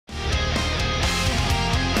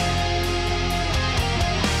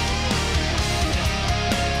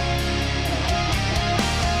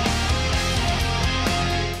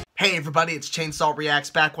Hey everybody, it's Chainsaw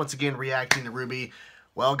Reacts back once again reacting to RWBY.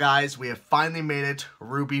 Well guys, we have finally made it,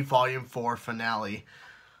 RWBY Volume 4 finale.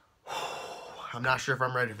 I'm not sure if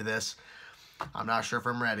I'm ready for this. I'm not sure if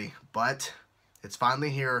I'm ready, but it's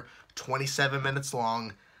finally here, 27 minutes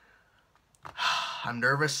long. I'm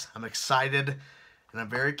nervous, I'm excited, and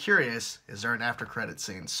I'm very curious, is there an after credit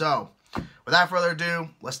scene? So, without further ado,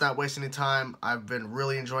 let's not waste any time. I've been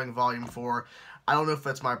really enjoying Volume 4. I don't know if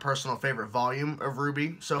it's my personal favorite volume of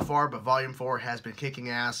RWBY so far, but Volume 4 has been kicking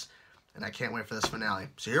ass, and I can't wait for this finale.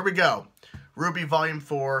 So here we go. RWBY Volume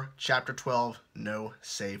 4, Chapter 12, No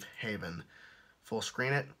Safe Haven. Full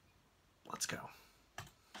screen it. Let's go.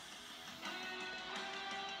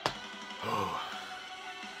 Oh.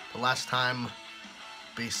 The last time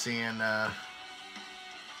be seeing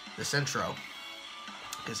this intro,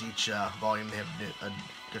 because each volume they have a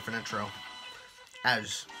different intro,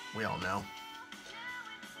 as we all know.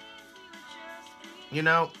 You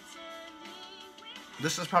know,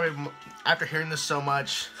 this is probably, after hearing this so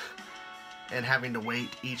much and having to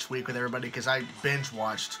wait each week with everybody, because I binge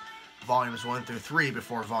watched volumes 1 through 3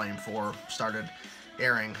 before volume 4 started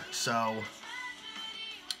airing, so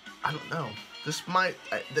I don't know.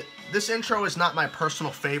 This intro is not my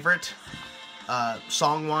personal favorite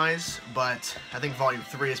song-wise, but I think volume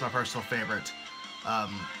 3 is my personal favorite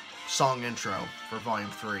song intro for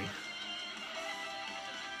volume 3.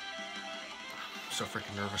 So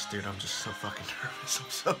freaking nervous, dude. I'm just so fucking nervous.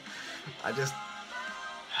 I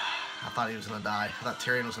thought he was gonna die. I thought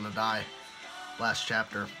Tyrion was gonna die last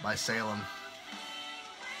chapter by Salem.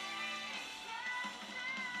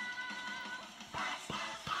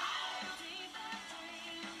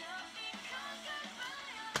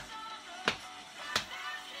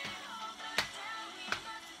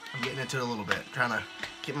 I'm getting into it a little bit, trying to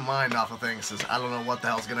keep my mind off of things, because I don't know what the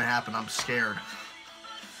hell's gonna happen. I'm scared.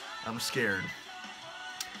 I'm scared.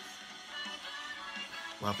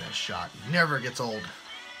 Love that shot. Never gets old.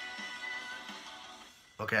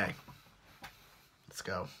 Okay. Let's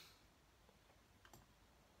go.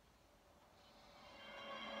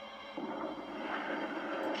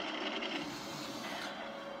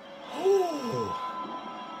 Ooh.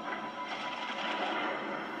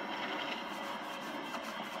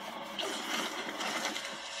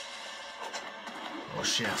 Oh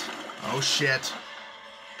shit. Oh shit.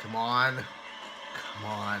 Come on. Come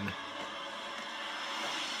on.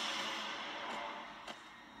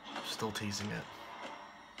 Still teasing it.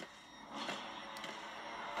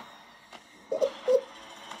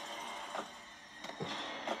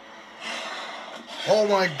 Oh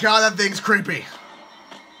my god, that thing's creepy.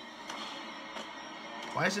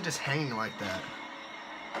 Why is it just hanging like that?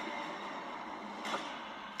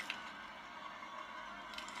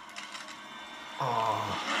 Oh.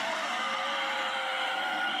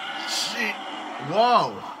 Shit.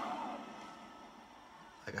 Whoa.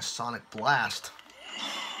 Like a sonic blast.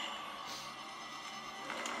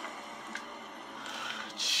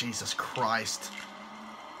 Jesus Christ.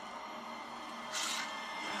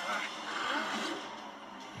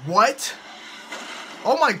 What?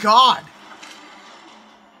 Oh my god.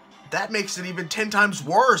 That makes it even 10 times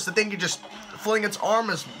worse. The thing can just fling its arm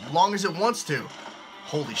as long as it wants to.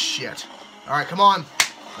 Holy shit. Alright, come on.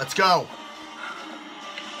 Let's go.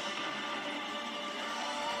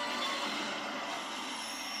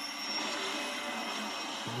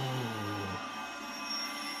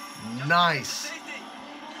 Ooh. Nice.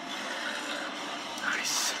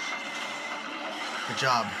 Nice. Good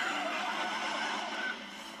job.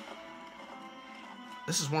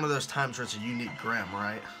 This is one of those times where it's a unique Grimm,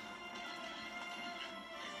 right?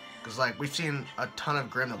 Because, like, we've seen a ton of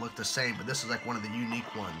Grimm that look the same, but this is, like, one of the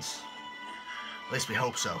unique ones. At least we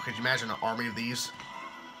hope so. Could you imagine an army of these?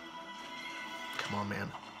 Come on,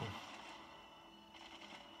 man.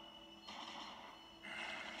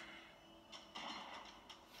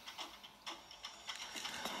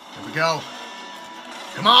 There we go.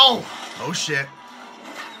 Come on! Oh, shit.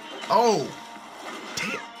 Oh!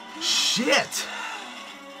 Damn. Shit!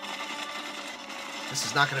 This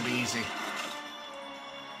is not going to be easy.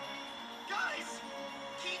 Guys,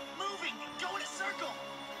 keep moving. Go in a circle.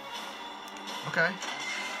 Okay.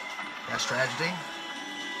 That's tragedy.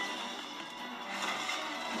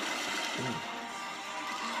 Ooh.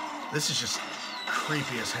 This is just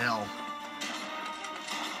creepy as hell.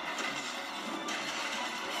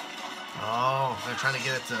 Oh, they're trying to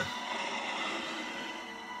get it to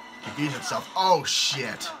confuse itself. Oh,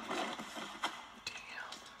 shit.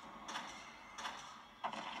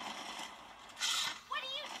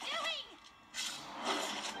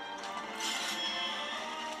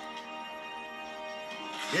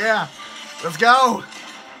 Yeah, let's go.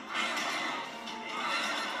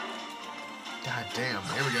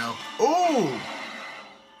 Ooh!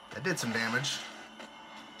 That did some damage.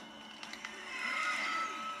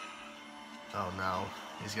 Oh no.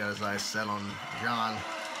 He's got his eyes set on John.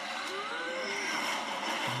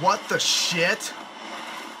 What the shit?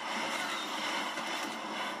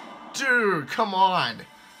 Dude, come on.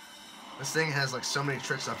 This thing has like so many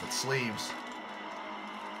tricks up its sleeves.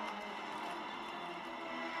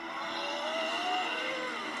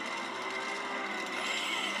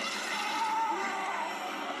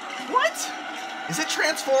 What? Is it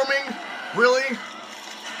transforming? Really?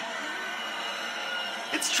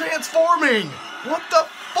 It's transforming! What the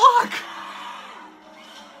fuck?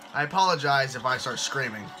 I apologize if I start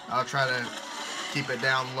screaming. I'll try to keep it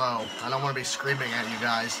down low. I don't want to be screaming at you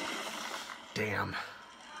guys. Damn.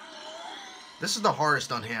 This is the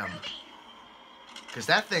hardest on him. Because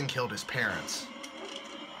that thing killed his parents.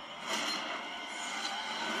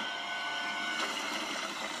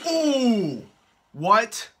 Ooh!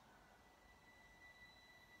 What?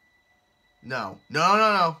 No. No,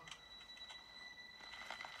 no, no.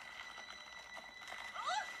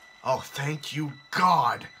 Oh, thank you,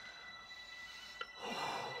 God.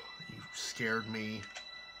 You scared me.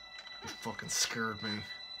 You fucking scared me.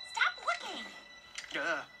 Stop looking.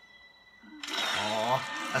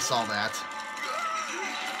 Aw, I saw that.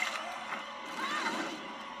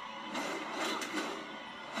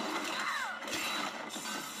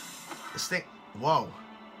 This thing, whoa.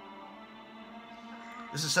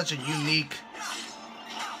 This is such a unique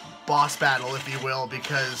boss battle, if you will,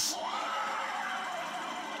 because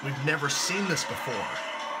we've never seen this before.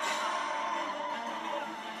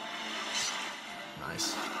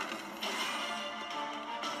 Nice.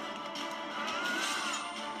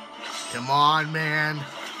 Come on, man.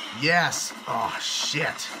 Yes. Oh,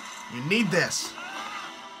 shit. You need this.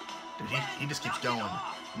 Dude, he just keeps going.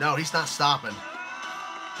 No, he's not stopping.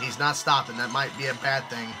 He's not stopping. That might be a bad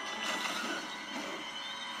thing.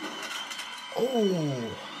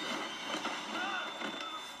 Oh.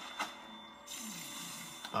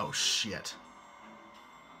 Oh, shit.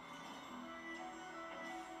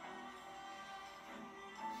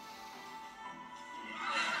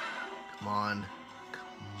 Come on.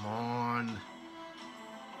 Come on.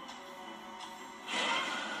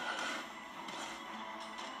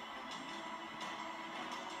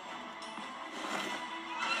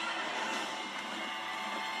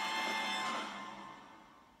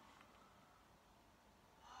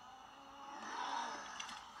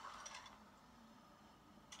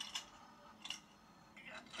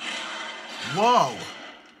 Whoa!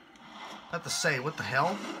 I have to say, what the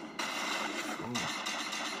hell? Ooh.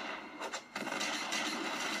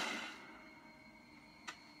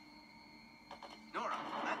 Nora,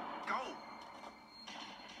 let go.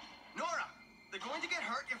 Nora, they're going to get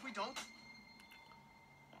hurt if we don't.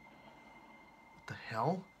 What the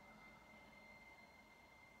hell?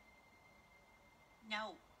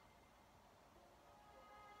 No.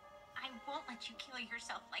 I won't let you kill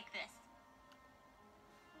yourself like this.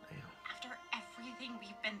 Damn. After everything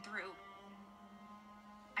we've been through,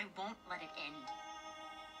 I won't let it end.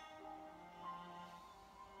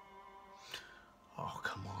 Oh,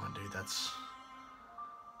 come on, dude. That's...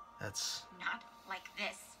 Not like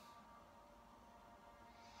this.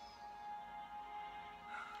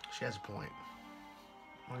 She has a point.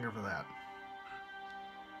 I'm gonna go for that.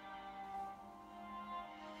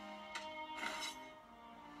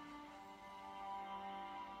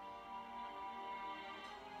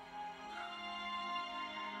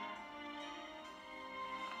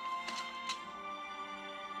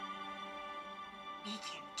 We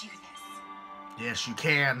can do this. Yes, you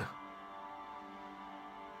can.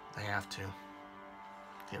 I have to.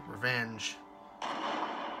 Get revenge.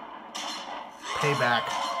 Payback.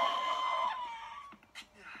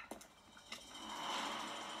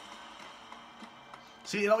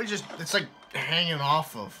 See, it always just, it's like hanging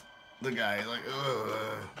off of the guy. Like,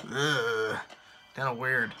 ugh. Kind of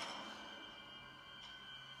weird.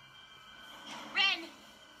 Ren!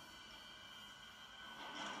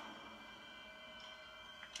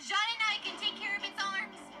 Jean and I can take care of its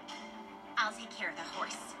arms. I'll take care of the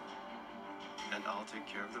horse. And I'll take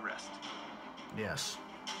care of the rest. Yes.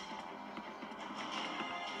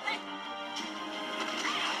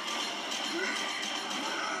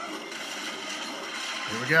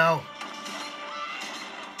 Here we go.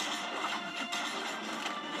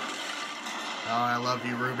 Oh, I love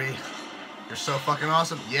you, Ruby. You're so fucking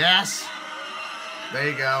awesome. Yes! There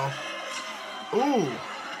you go. Ooh!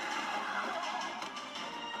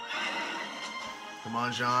 Come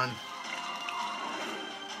on, Jean.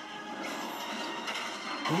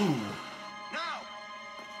 Ooh. Now!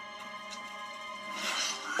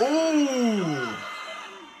 Ooh!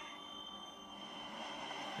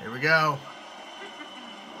 go.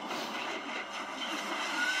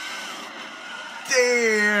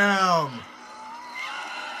 Damn!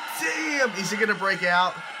 Damn! Is it gonna break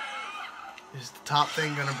out? Is the top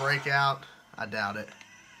thing gonna break out? I doubt it.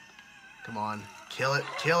 Come on. Kill it.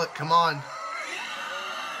 Kill it. Come on.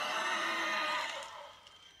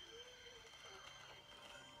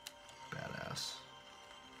 Badass.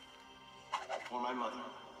 For my mother.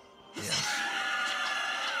 Yes.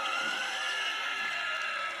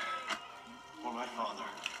 For my father.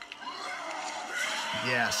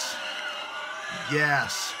 Yes.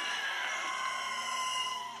 Yes.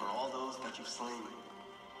 For all those that you've slain.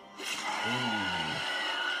 Ooh.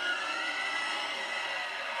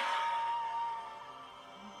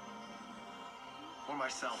 For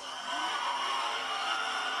myself.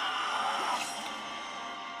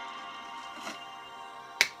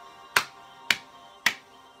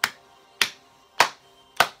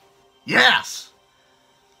 Yes!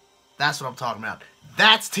 That's what I'm talking about.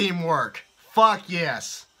 That's teamwork. Fuck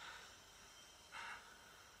yes.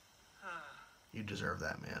 You deserve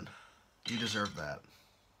that, man. You deserve that.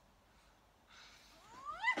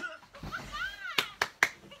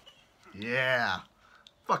 Yeah.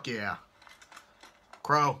 Fuck yeah.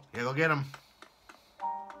 Crow, yeah, go get him.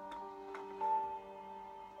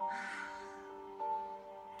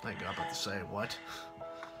 I got about to say, what?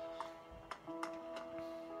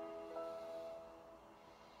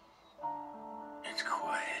 It's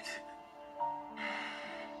quiet.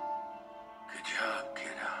 Good job,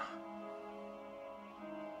 kiddo.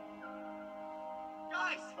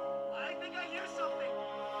 Guys, I think I hear something.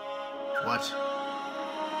 What?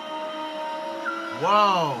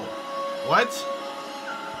 Whoa. What?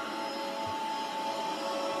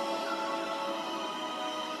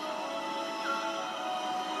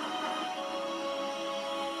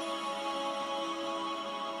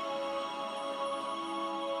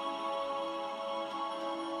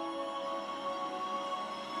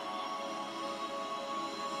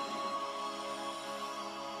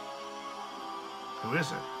 Who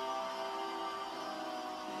is it?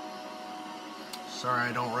 Sorry,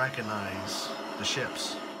 I don't recognize the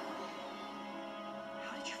ships.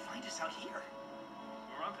 How did you find us out here?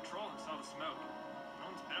 We were on patrol and saw the smoke. No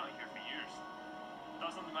one's been out here for years.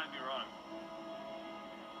 Thought something might be wrong.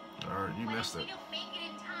 Or you What missed if it. we don't make it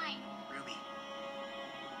in time? Ruby.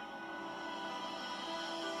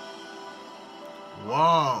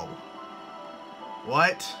 Whoa.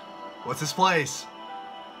 What? What's this place?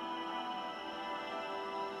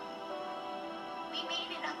 We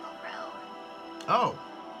made it, Uncle Crow. Oh.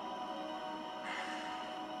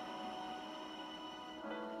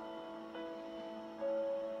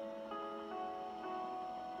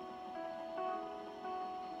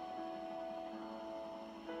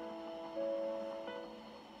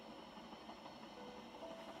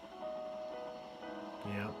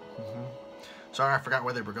 Yep. Sorry, I forgot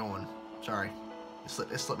where they were going. Sorry.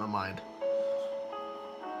 It slipped my mind.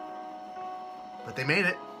 But they made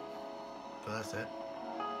it. So that's it.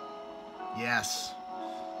 Yes.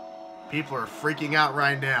 People are freaking out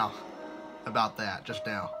right now about that, just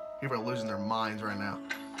now. People are losing their minds right now.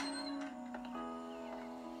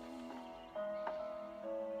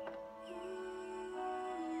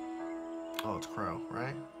 Oh, it's Crow,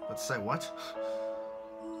 right? Let's say what?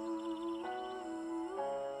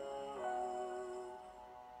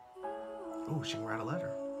 Ooh, she can write a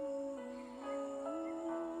letter.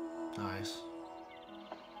 Nice.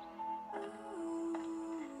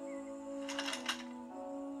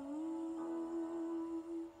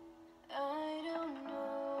 I don't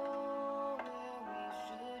know where we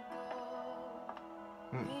should go.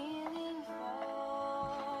 Leaning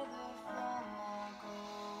farther from our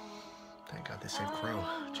goal. Thank God they saved Crow.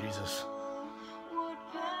 Jesus. What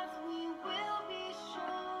path we will be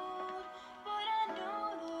shown, but I know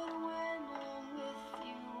that when I'm with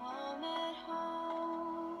you, I'm at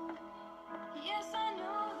home. Yes, I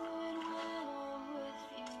know that when I'm with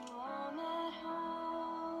you, I'm at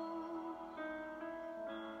home.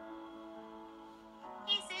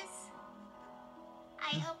 Hey, sis.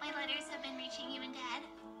 I hope my letters have been reaching you and Dad.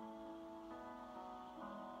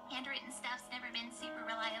 Handwritten stuff's never been super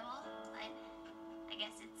reliable, but I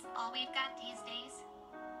guess it's all we've got these days.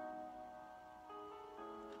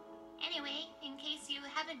 Anyway, in case you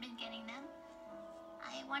haven't been getting them,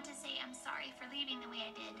 I want to say I'm sorry for leaving the way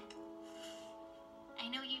I did. I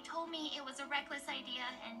know you told me it was a reckless idea,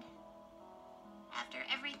 and after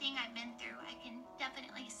everything I've been through, I can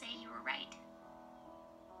definitely say you were right.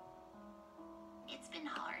 It's been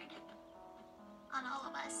hard on all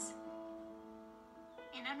of us.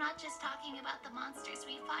 And I'm not just talking about the monsters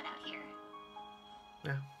we fought out here.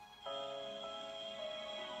 Yeah.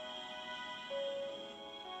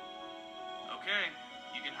 okay.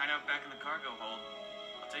 You can hide out back in the cargo hold.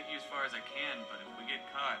 I'll take you as far as I can, but if we get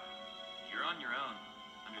caught, you're on your own.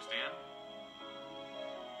 Understand?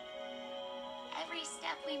 Every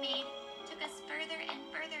step we made took us further and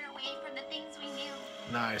further away from the things we knew.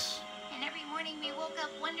 Nice. And every morning we woke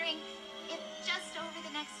up wondering if just over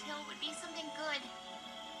the next hill would be something good.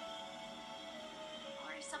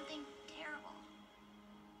 Or something terrible.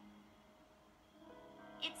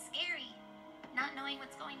 It's scary, not knowing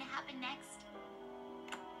what's going to happen next.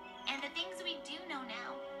 And the things we do know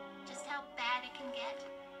now, just how bad it can get,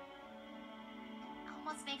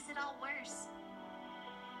 almost makes it all worse.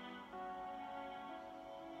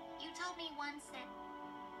 You told me once that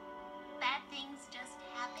bad things just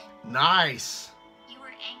happen. Nice. You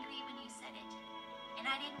were angry when you said it, and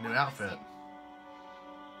I didn't New wanna outfit. listen.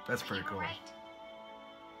 That's But pretty you were cool. right.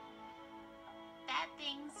 Bad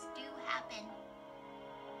things do happen.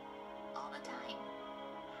 All the time.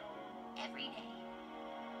 Every day.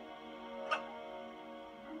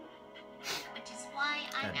 Which is why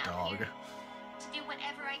I'm That out dog. here to do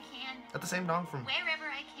whatever I can, That the same dog from... wherever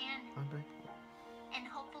I can, Okay. and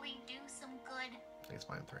hopefully do some good. I think it's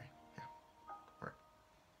Volume 3. Yeah. Alright.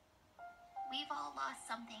 We've all lost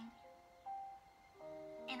something.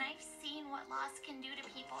 And I've seen what loss can do to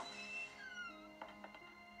people.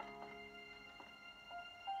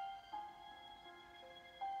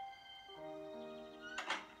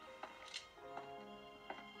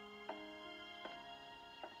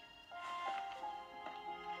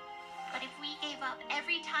 But if we gave up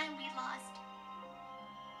every time we lost,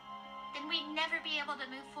 then we'd never be able to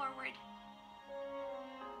move forward.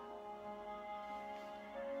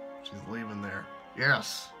 She's leaving there.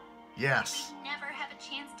 Yes. Yes. We'd never have a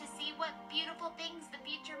chance to see what beautiful things the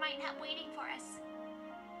future might have waiting for us.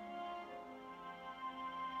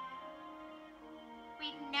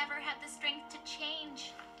 We'd never have the strength to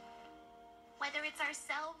change, whether it's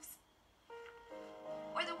ourselves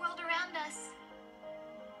or the world around us.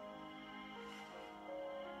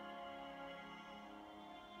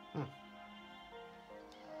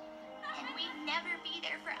 And we'd never be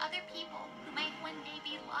there for other people who might one day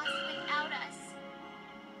be lost without us.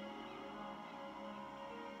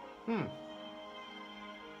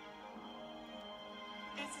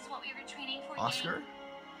 This is what we were training for, Oscar?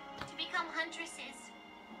 Yang. To become huntresses.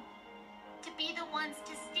 To be the ones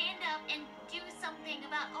to stand up and do something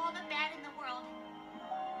about all the bad in the world.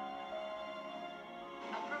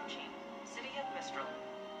 Approaching City of Mistral.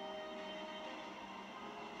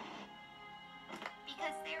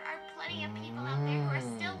 Because there are plenty of people out there who are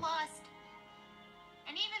still lost.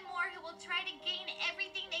 And even more who will try to gain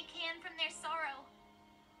everything they can from their sorrow.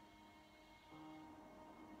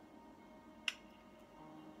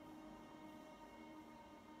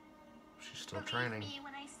 She's still Believe training. me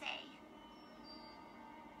when I say,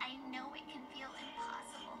 I know it can feel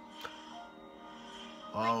impossible.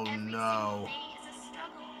 Oh But every no. single day is a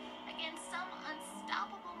struggle against some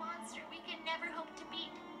unstoppable monster we can never hope to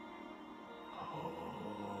beat.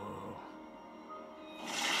 Oh.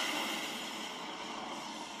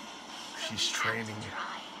 She's We have to training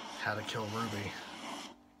try. how to kill Ruby.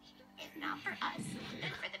 If not for us,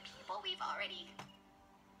 then for the people we've already.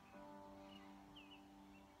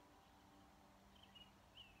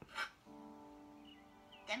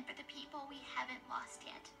 Then for the people we haven't lost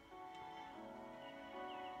yet.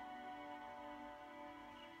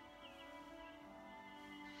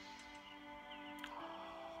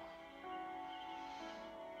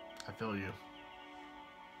 I feel you.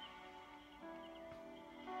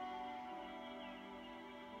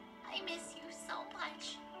 I miss you so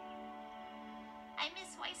much. I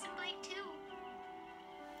miss Weiss and Blake too.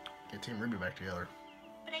 Get Team Ruby back together.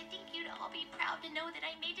 But I think you'd all be proud to know that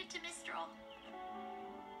I made it to Mistral.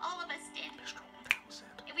 All of us did. That was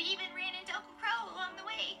it. And we even ran into Uncle Crow along the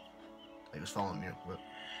way. He was following you, but...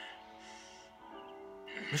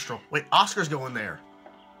 Mistral. Wait, Oscar's going there.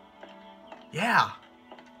 Yeah.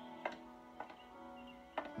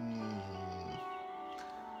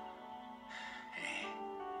 Hey.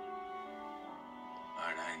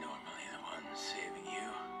 Aren't I normally the one saving you?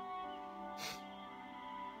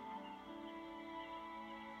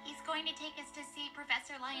 He's going to take us to see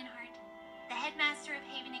Professor Lionheart, the headmaster of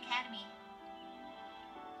Haven Academy.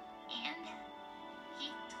 And he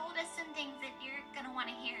told us some things that you're gonna want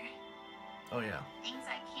to hear. Oh, yeah. Things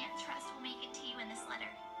I can't trust will make it to you in this letter.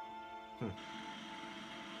 Hmm.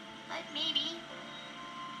 But maybe,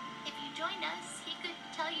 if you joined us, he could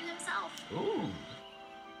tell you himself. Ooh.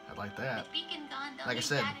 I like that. With Beacon gone, they'll Like I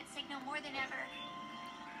need said. Dad at Signal more than ever.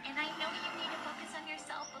 And I know you need to focus on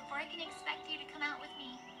yourself before I can expect you to come out with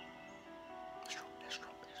me.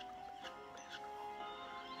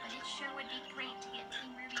 But it sure would be great to get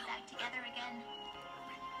Team RWBY back together again.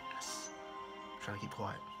 Yes. I'm trying to keep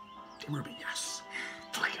quiet. Team RWBY, yes.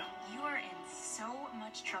 Fuck you. You are in so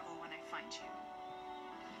much trouble when I find you.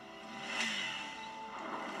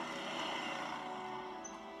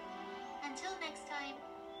 Until next time,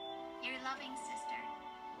 your loving sister,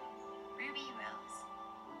 Ruby Rose.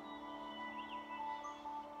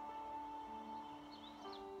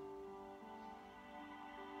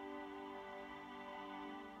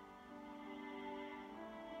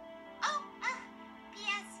 Oh,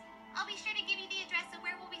 P.S. I'll be sure to give you the address of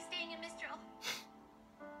where we'll be staying in Mistral.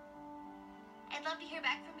 I'd love to hear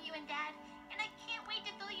back from you and Dad, and I can't wait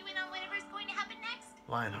to fill you in on whatever's going to happen next.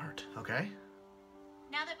 Lionheart, okay?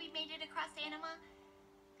 Now that we've made it across Anima,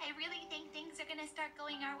 I really think things are gonna start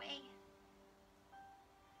going our way.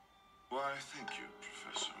 Why, thank you,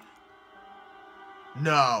 Professor.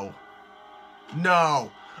 No.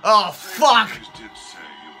 No. Oh, fuck! You did say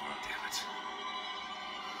you were. Damn it.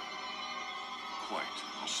 Quite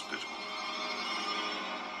hospitable.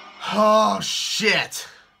 Oh, shit.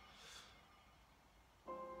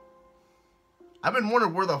 I've been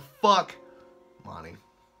wondering where the fuck... Monty.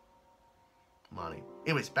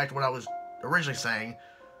 Anyways, back to what I was originally saying.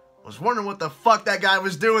 I was wondering what the fuck that guy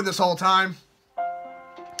was doing this whole time.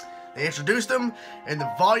 They introduced him in the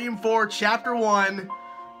Volume 4, Chapter 1.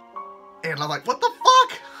 And I'm like, what the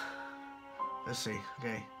fuck? Let's see.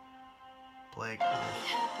 Okay. Blake.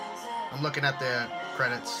 I'm looking at the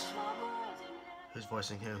credits. Who's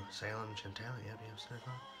voicing who? Salem, Gentile? Yep,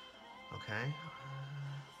 okay.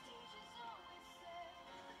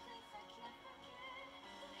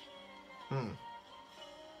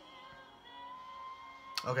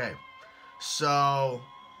 Okay, so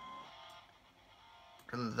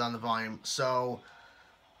on the volume. So,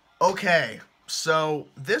 okay, so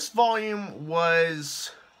this volume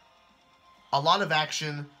was a lot of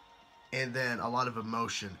action and then a lot of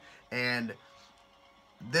emotion, and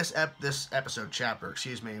this chapter,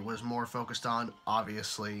 excuse me, was more focused on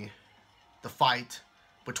obviously the fight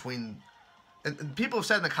between. And people have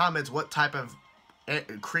said in the comments what type of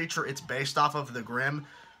creature it's based off of, the Grimm.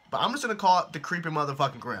 But I'm just going to call it the creepy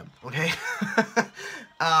motherfucking Grimm, okay?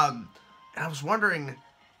 And I was wondering,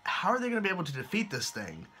 how are they going to be able to defeat this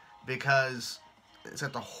thing? Because it's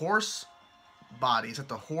got the horse body, it's got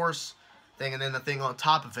the horse thing, and then the thing on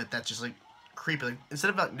top of it that's just, like, creepy. Like, instead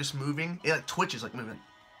of, like, just moving, it, like, twitches, like, moving.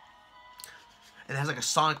 And it has, like, a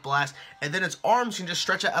sonic blast. And then its arms can just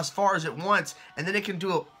stretch out as far as it wants. And then it can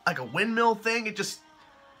do, like, a windmill thing. It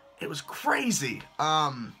was crazy.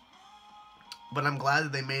 But I'm glad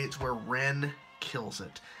that they made it to where Ren kills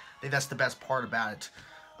it. I think that's the best part about it.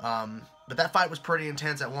 But that fight was pretty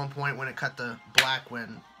intense at one point when it cut to black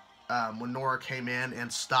when Nora came in and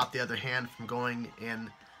stopped the other hand from going in,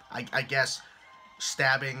 I guess,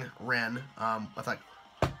 stabbing Ren. I thought,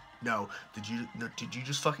 no, did you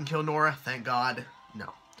just fucking kill Nora? Thank God,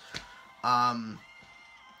 no. And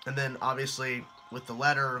then obviously with the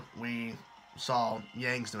letter, we saw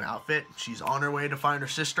Yang's new outfit. She's on her way to find her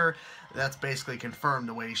sister. That's basically confirmed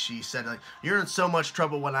the way she said, like, you're in so much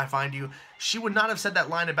trouble when I find you. She would not have said that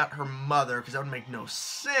line about her mother, because that would make no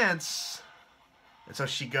sense. And so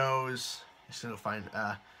she goes, she's going to find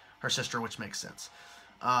her sister, which makes sense.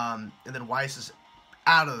 And then Weiss is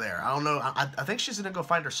out of there. I don't know. I think she's going to go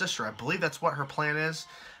find her sister. I believe that's what her plan is.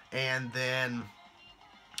 And then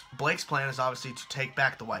Blake's plan is obviously to take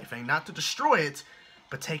back the White Fang. Not to destroy it,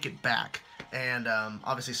 but take it back. And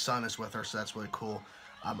obviously Sun is with her, so that's really cool.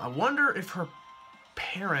 I wonder if her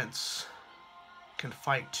parents can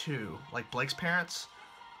fight too, like Blake's parents,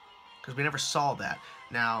 because we never saw that.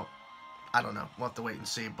 Now, I don't know. We'll have to wait and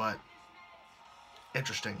see, but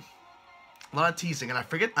interesting. A lot of teasing, and I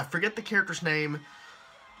forget the character's name.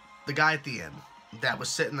 The guy at the end that was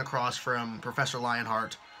sitting across from Professor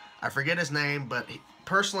Lionheart. I forget his name, but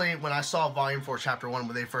personally, when I saw Volume 4, Chapter 1,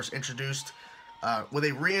 when they first introduced, when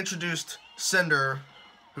they reintroduced Cinder,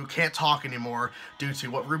 who can't talk anymore due to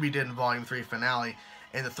what RWBY did in Volume 3 finale,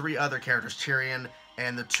 and the three other characters, Tyrion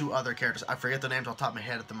and the two other characters. I forget the names off the top of my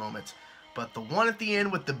head at the moment. But the one at the end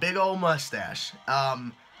with the big old mustache,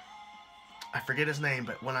 I forget his name,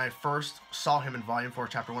 but when I first saw him in Volume 4,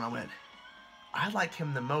 Chapter 1, I went, I liked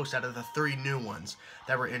him the most out of the three new ones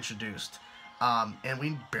that were introduced. And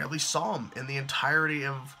we barely saw him in the entirety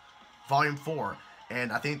of Volume 4.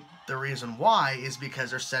 And I think the reason why is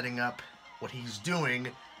because they're setting up what he's doing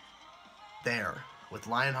there with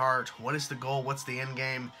Lionheart. What is the goal? What's the end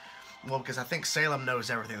game? Well, because I think Salem knows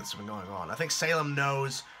everything that's been going on. I think Salem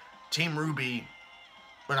knows Team RWBY,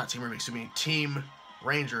 or not Team RWBY, excuse me, Team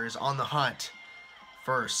Ranger is on the hunt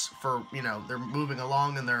for, you know, they're moving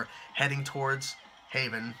along and they're heading towards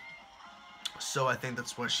Haven, So I think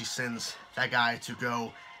that's what she sends that guy to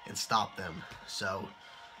go and stop them. So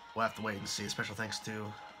we'll have to wait and see. Special thanks to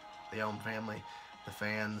the Elm family, the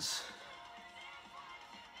fans.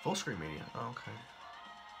 Full screen media. Oh, okay.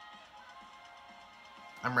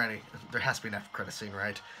 I'm ready. There has to be an after credit scene,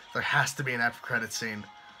 right? There has to be an after credit scene.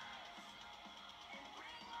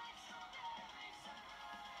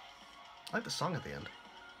 I like the song at the end.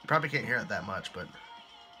 You probably can't hear it that much, but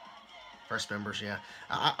first members, yeah.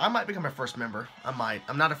 I might become a first member. I might.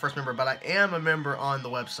 I'm not a first member, but I am a member on the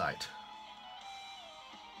website.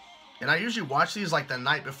 And I usually watch these like the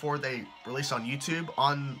night before they release on YouTube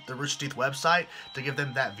on the Rooster Teeth website to give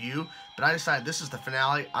them that view. But I decided this is the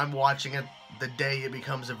finale. I'm watching it the day it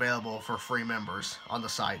becomes available for free members on the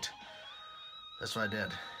site. That's what I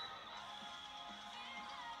did.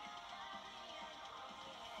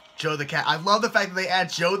 Joe the cat. I love the fact that they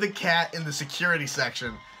add Joe the cat in the security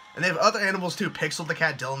section. And they have other animals too. Pixel the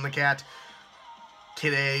cat, Dylan the cat,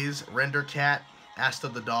 Kid A's, Render cat, Asta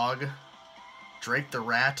the dog, Drake the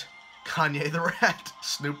rat, Kanye the rat,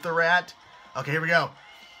 Snoop the rat. Okay, here we go.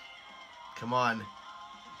 Come on.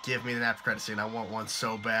 Give me an after credit scene. I want one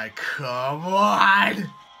so bad. Come on!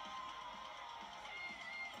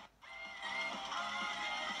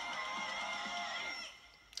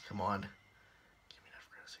 Come on. Give me an after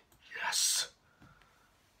credit scene. Yes!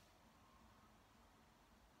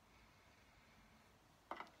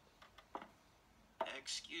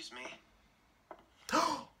 Excuse me.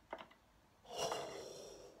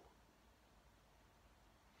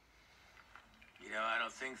 You know, I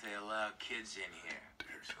don't think they allow kids in here.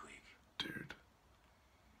 Squeak. Dude.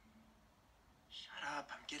 Shut up,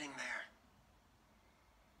 I'm getting there.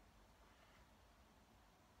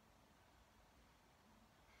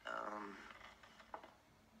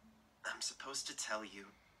 I'm supposed to tell you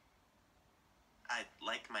I'd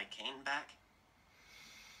like my cane back?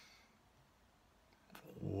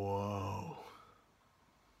 Whoa.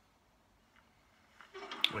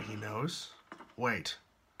 Wait, he knows? Wait.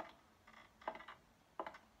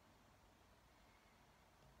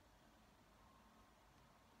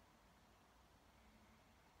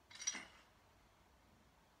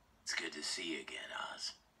 It's good to see you again,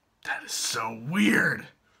 Oz. That is so weird.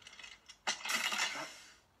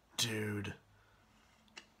 Dude.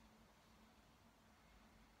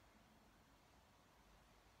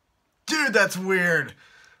 Dude, that's weird.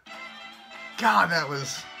 God, that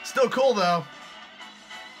was still cool, though.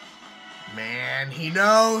 Man, he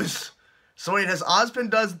knows. So wait, has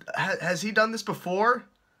he done this before?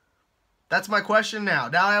 That's my question now.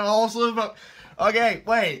 Now I also... Okay,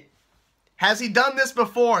 wait. Has he done this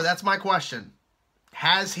before? That's my question.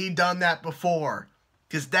 Has he done that before?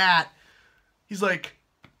 Because he's like,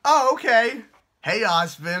 oh, okay. Hey,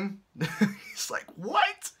 Osvin. He's like,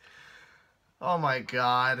 what? Oh, my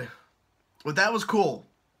God. But that was cool.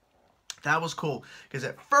 That was cool. Because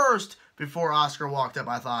at first, before Oscar walked up,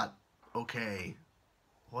 I thought, okay,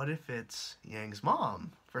 what if it's Yang's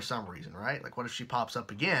mom for some reason, right? Like, what if she pops up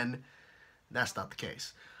again? That's not the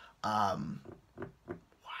case. Wow.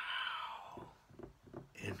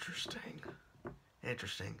 Interesting.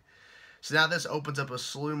 Interesting. So now this opens up a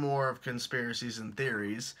slew more of conspiracies and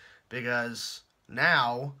theories because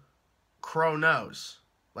now Crow knows.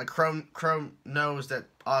 Like, Crow knows that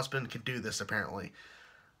Osmond can do this, apparently.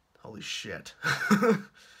 Holy shit.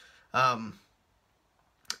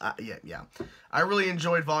 Yeah. I really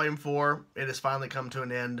enjoyed Volume 4. It has finally come to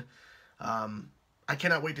an end. I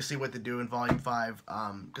cannot wait to see what they do in Volume 5.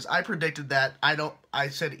 Because I predicted that. I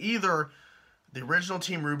said either the original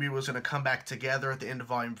Team RWBY was going to come back together at the end of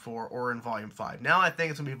Volume 4 or in Volume 5. Now I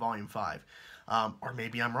think it's going to be Volume 5. Or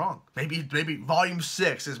maybe I'm wrong. Maybe Volume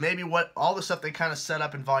 6 is maybe what all the stuff they kind of set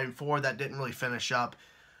up in Volume 4 that didn't really finish up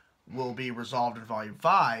will be resolved in Volume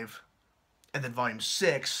 5. And then Volume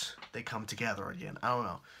 6, they come together again. I don't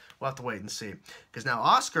know. We'll have to wait and see. Because now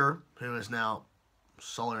Oscar, who is now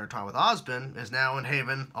solely intertwined with Osmond, is now in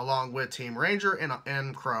Haven along with Team Ranger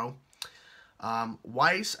and Crow.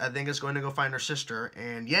 Weiss, I think, is going to go find her sister.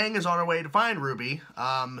 And Yang is on her way to find Ruby.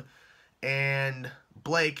 And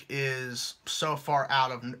Blake is so far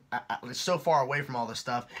so far away from all this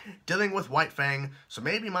stuff, dealing with White Fang. So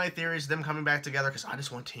maybe my theory is them coming back together because I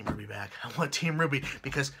just want Team RWBY back. I want Team RWBY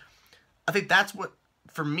because I think that's what,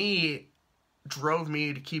 for me, drove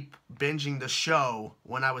me to keep binging the show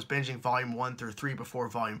when I was binging Volume 1 through 3 before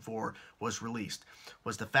Volume 4 was released,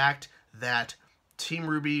 was the fact that Team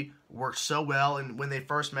RWBY worked so well, and when they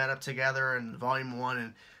first met up together in Volume 1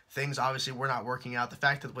 and things obviously were not working out, the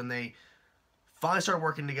fact that when they finally started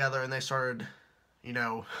working together and they started, you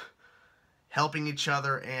know, helping each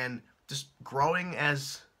other and just growing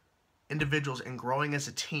as individuals and growing as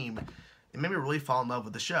a team, it made me really fall in love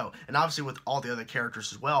with the show, and obviously with all the other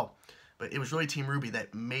characters as well. But it was really Team RWBY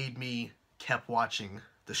that made me kept watching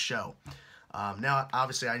the show. Now,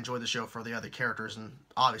 obviously, I enjoyed the show for the other characters, and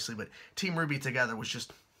obviously, but Team RWBY together was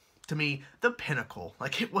just, to me, the pinnacle.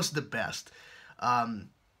 Like, it was the best.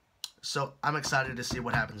 So I'm excited to see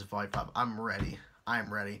what happens in Volume 5. I'm ready. I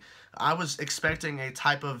am ready. I was expecting a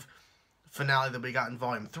type of finale that we got in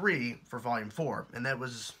Volume 3 for Volume 4, and that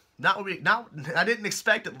was not what we. I didn't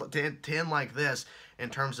expect it to end like this, in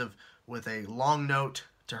terms of with a long note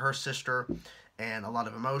to her sister and a lot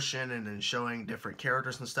of emotion, and then showing different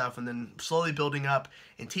characters and stuff, and then slowly building up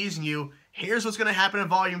and teasing you, here's what's going to happen in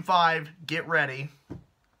Volume 5, get ready.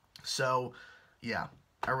 So, yeah,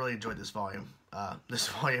 I really enjoyed this volume. This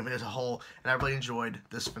volume as a whole, and I really enjoyed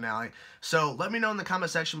this finale. So, let me know in the comment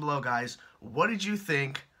section below, guys, what did you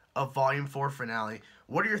think of Volume 4 finale?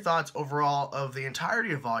 What are your thoughts overall of the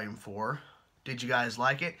entirety of Volume 4? Did you guys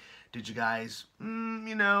like it? Did you guys,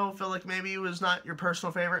 you know, feel like maybe it was not your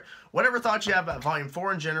personal favorite? Whatever thoughts you have about Volume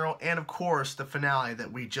 4 in general, and of course, the finale that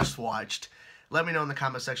we just watched, let me know in the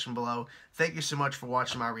comment section below. Thank you so much for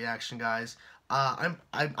watching my reaction, guys.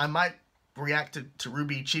 I might react to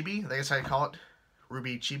RWBY Chibi. I think that's how you call it.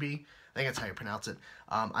 RWBY Chibi. I think that's how you pronounce it.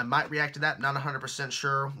 I might react to that. Not 100%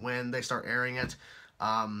 sure when they start airing it.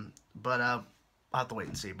 But I'll have to wait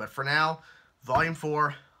and see. But for now, Volume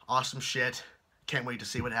 4, awesome shit. Can't wait to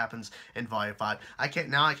see what happens in Volume 5. I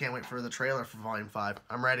can't wait for the trailer for Volume 5.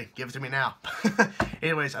 I'm ready. Give it to me now.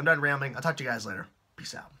 Anyways, I'm done rambling. I'll talk to you guys later.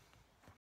 Peace out.